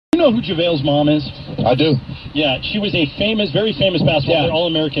You know who JaVale's mom is? I do. Yeah, she was a very famous basketball player,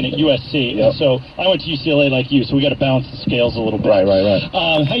 All-American at USC. Yep. And so I went to UCLA like you, so we got to balance the scales a little bit. Right.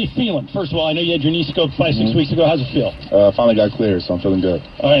 How you feeling? First of all, I know you had your knee scoped 5-6 weeks ago. How's it feel? Finally got cleared, so I'm feeling good.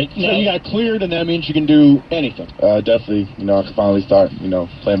 All right. So you got cleared, and that means you can do anything. Definitely. I can finally start,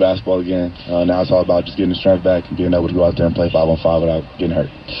 playing basketball again. Now it's all about just getting the strength back and being able to go out there and play 5-on-5 without getting hurt.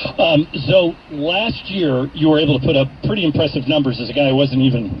 So last year, you were able to put up pretty impressive numbers as a guy who wasn't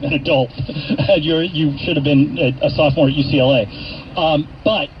even an adult. You should have been a sophomore at UCLA.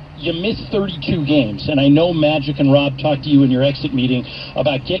 But you missed 32 games, and I know Magic and Rob talked to you in your exit meeting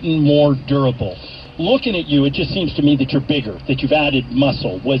about getting more durable. Looking at you, it just seems to me that you're bigger, that you've added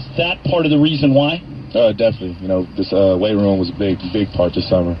muscle. Was that part of the reason why? Definitely. This weight room was a big part this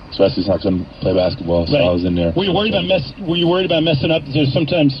summer, especially since I couldn't play basketball, so I was in there. Were you worried about messing up? Because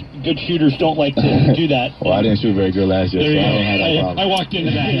sometimes good shooters don't like to do that. Well, I didn't shoot very good last year, so I didn't have that problem. I walked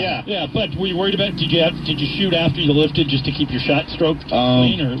into that. Yeah. But were you worried about? Did you shoot after you lifted just to keep your shot stroke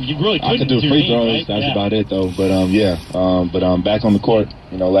clean, or you really couldn't? I could do free throws. Right? That's about it, though. But but back on the court,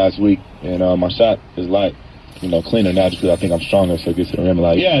 last week, and my shot is light. Cleaner now just because I think I'm stronger, so it gets to the rim a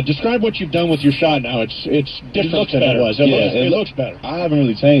lot. Yeah, describe what you've done with your shot now. It's different than it was. It looks better. I haven't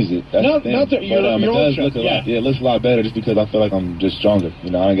really changed it. That's not that your old shot. It looks a lot better just because I feel like I'm just stronger.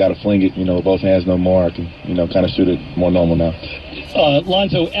 I ain't got to fling it, with both hands no more. I can, kind of shoot it more normal now.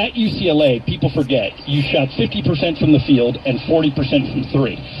 Lonzo, at UCLA, people forget, you shot 50% from the field and 40% from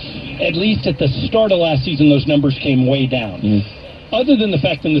three. At least at the start of last season, those numbers came way down. Other than the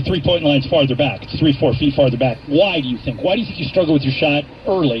fact that the three-point line's farther back, it's 3-4 feet farther back, why do you think you struggle with your shot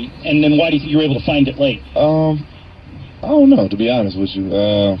early, and then why do you think you're able to find it late? I don't know, to be honest with you.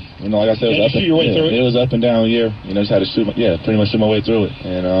 Like I said, it was up and down year. Just had to pretty much shoot my way through it.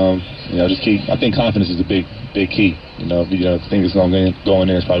 And, I think confidence is a big key. If you think it's going in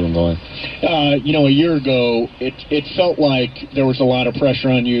there, it's probably going to go in. A year ago, it felt like there was a lot of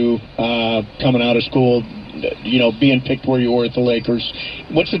pressure on you coming out of school, being picked where you were at the Lakers.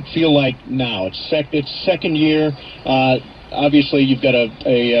 What's it feel like now? It's second year. Obviously, you've got a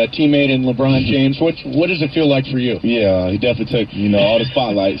teammate in LeBron James. What does it feel like for you? Yeah, he definitely took, all the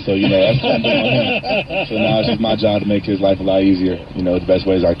spotlight. So, that's something on him. So now it's just my job to make his life a lot easier, the best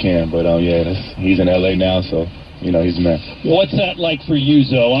ways I can. But, he's in L.A. now, so, he's the man. What's that like for you,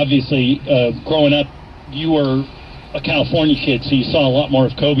 Zoe? Obviously, growing up, you were a California kid, so you saw a lot more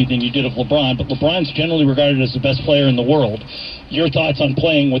of Kobe than you did of LeBron, but LeBron's generally regarded as the best player in the world. Your thoughts on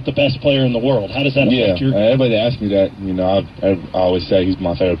playing with the best player in the world? How does that affect your... everybody asks me that, I always say he's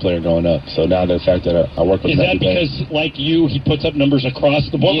my favorite player growing up. So now the fact that I work with him every day... Is that because, like you, he puts up numbers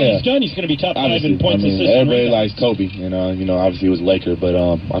across the board? Yeah. When he's done, he's going to be top 5 in points, assists, everybody likes Kobe, obviously he was a Laker, but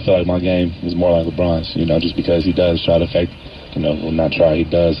I feel like my game is more like LeBron's, just because he does try to affect... he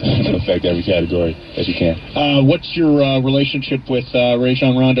does affect every category as he can. What's your relationship with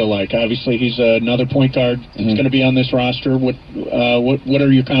Rajon Rondo like? Obviously, he's another point guard. He's going to be on this roster. What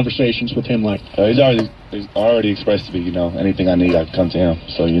are your conversations with him like? He's already expressed to me, anything I need, I can come to him.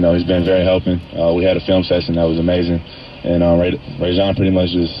 So, he's been very helping. We had a film session that was amazing. And Rajon pretty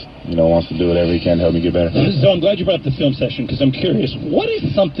much just, wants to do whatever he can to help me get better. So I'm glad you brought up the film session because I'm curious. What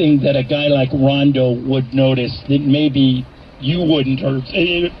is something that a guy like Rondo would notice that maybe you wouldn't, or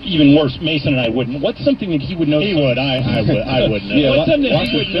even worse, Mason and I wouldn't? What's something that he would notice? He would. I wouldn't. What's something that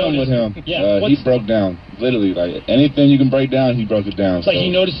he would film with him? He broke down. Literally, like anything you can break down, he broke it down. It's like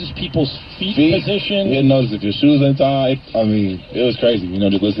he notices people's feet position. He noticed if your shoes untied. It was crazy,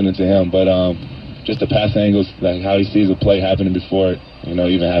 just listening to him. But just the pass angles, like how he sees a play happening before it,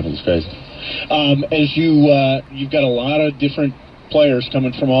 even happens, is crazy. As you've got a lot of different players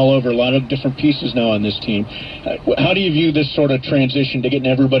coming from all over, a lot of different pieces now on this team. How do you view this sort of transition to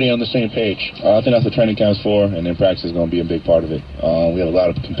getting everybody on the same page? I think that's what training camp's for, and then practice is going to be a big part of it. We have a lot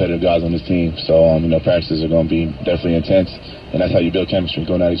of competitive guys on this team, so practices are going to be definitely intense, and that's how you build chemistry,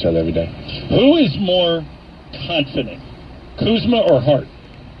 going at each other every day. Who is more confident, Kuzma or Hart?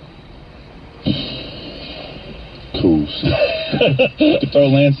 Kuz. You could throw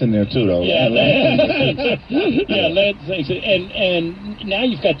Lance in there too, though. Yeah, Lance. And now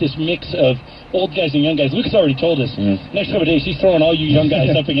you've got this mix of old guys and young guys. Luke's already told us next couple of days he's throwing all you young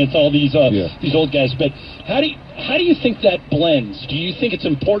guys up against all these old guys. But how do you think that blends? Do you think it's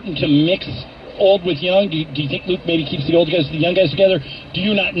important to mix old with young? Do you think Luke maybe keeps the old guys and the young guys together? Do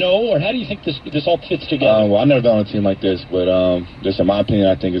you not know, or how do you think this all fits together? Well, I've never been on a team like this, but just in my opinion,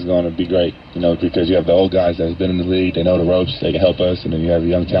 I think it's going to be great. Because you have the old guys that have been in the league, they know the ropes, they can help us, and then you have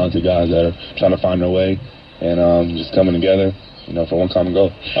young, talented guys that are trying to find their way and just coming together. For one common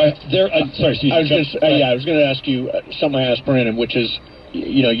goal. Sorry, Steve. I was going to ask you something I asked Brandon, which is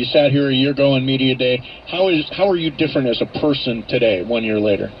you sat here a year ago on media day. How are you different as a person today, 1 year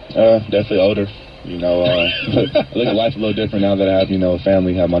later? Definitely older. I look at life a little different now that I have, a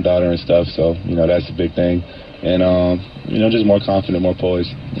family, have my daughter and stuff. So, that's a big thing. And, just more confident, more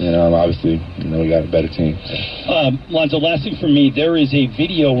poised. Obviously, we got a better team. Lonzo, last thing for me, there is a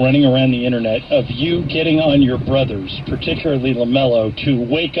video running around the internet of you getting on your brothers, particularly LaMelo, to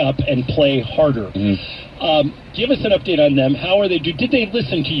wake up and play harder. Give us an update on them. How are they doing? Did they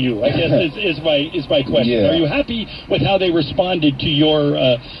listen to you? I guess is my question. Yeah. Are you happy with how they responded to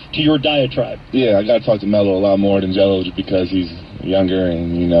your diatribe? Yeah, I got to talk to Melo a lot more than Jello just because he's younger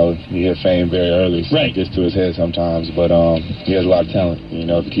and he hit fame very early, so it gets to his head sometimes. But he has a lot of talent.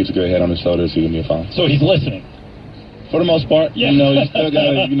 If he keeps a good head on his shoulders, he can be fine. So he's listening. For the most part, yeah. You still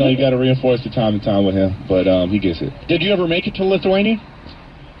got you got to reinforce the time with him, but he gets it. Did you ever make it to Lithuania?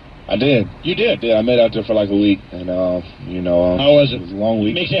 I did. You did? Yeah, I made it out there for like a week, and how was it? It was a long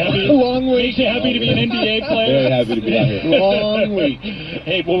week. Makes you happy. Long week. Makes you happy to be an NBA player. Very happy to be out here. Long week.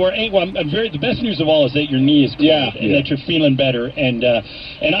 Hey, I'm very. The best news of all is that your knee is cleared and that you're feeling better. And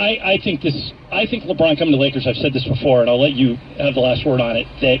I think LeBron coming to Lakers. I've said this before, and I'll let you have the last word on it.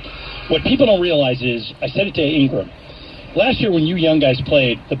 That what people don't realize is, I said it to Ingram last year when you young guys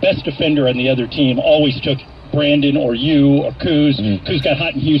played. The best defender on the other team always took Brandon or you or Kuz. Kuz got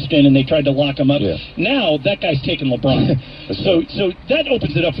hot in Houston and they tried to lock him up. Yeah. Now that guy's taking LeBron. so that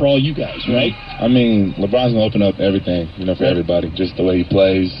opens it up for all you guys, right? I mean, LeBron's gonna open up everything, for everybody. Just the way he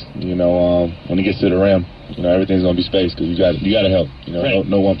plays, when he gets to the rim, everything's gonna be space because you got to help.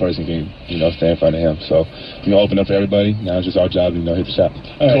 No one person can stay in front of him. So open up for everybody. Now it's just our job to hit the shot.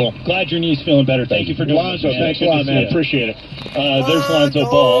 All right. Cool. Glad your knee's feeling better. Thank you for doing Lonzo, this. Thanks a lot, man. Appreciate it. There's Lonzo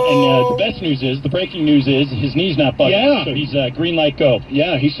Ball, and the best news is, the breaking news is, his knee's not bugging. Yeah. So he's green light go.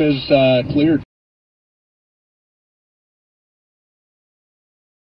 Yeah, he says cleared.